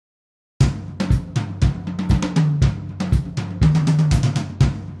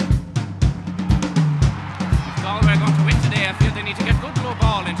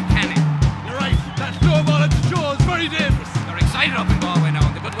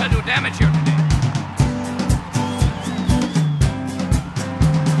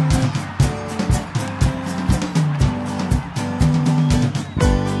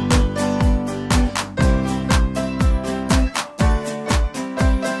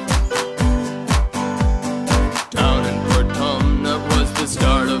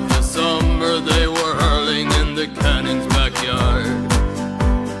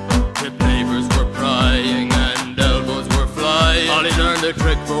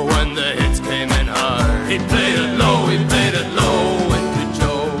for when the hits came in hard. He played it low, he played it low into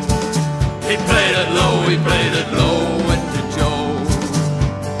Joe. He played it low, he played it low into Joe.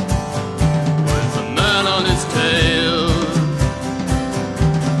 With a man on his tail,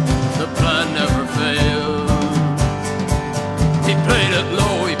 the plan never failed. He played it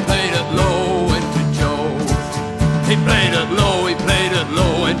low, he played it low into Joe. He played it low, he played it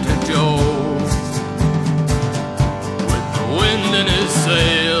low into Joe. With the wind in his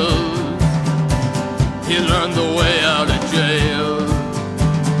sails, he learned the way out of jail.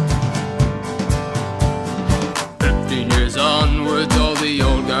 15 years onwards, all the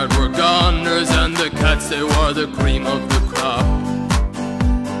old guard were goners, and the cats, they were the cream of the crop.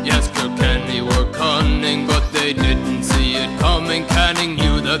 Yes, Kilkenny were cunning, but they didn't see it coming. Canning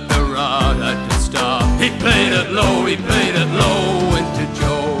knew that the rod had to stop. He played it low, he played it low into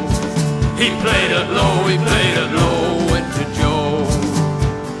Joe. He played it low, he played it low into Joe.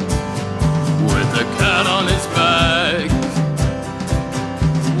 With a cat on his back,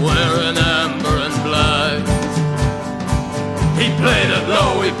 wearing amber and black. He played it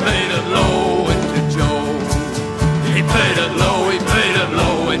low, he played it low into Joe. He played it low, he played it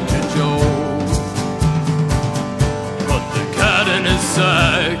low into Joe. Put the cat in his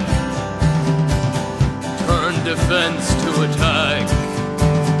sack, turned defense to attack.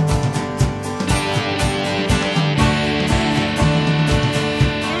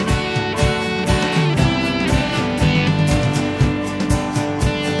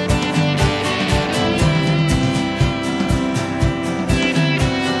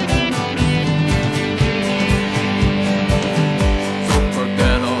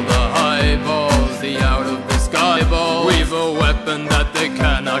 We've a weapon that they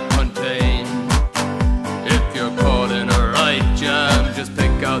cannot contain. If you're caught in a right jam, just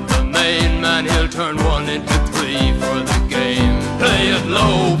pick out the main man. He'll turn 1 into 3 for the game. Play it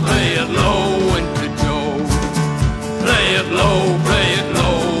low into Joe. Play it low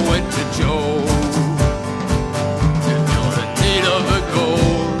into Joe. If you're in need of a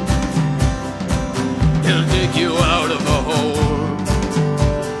goal, he'll dig you out of a hole.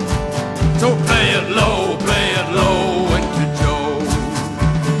 So play it low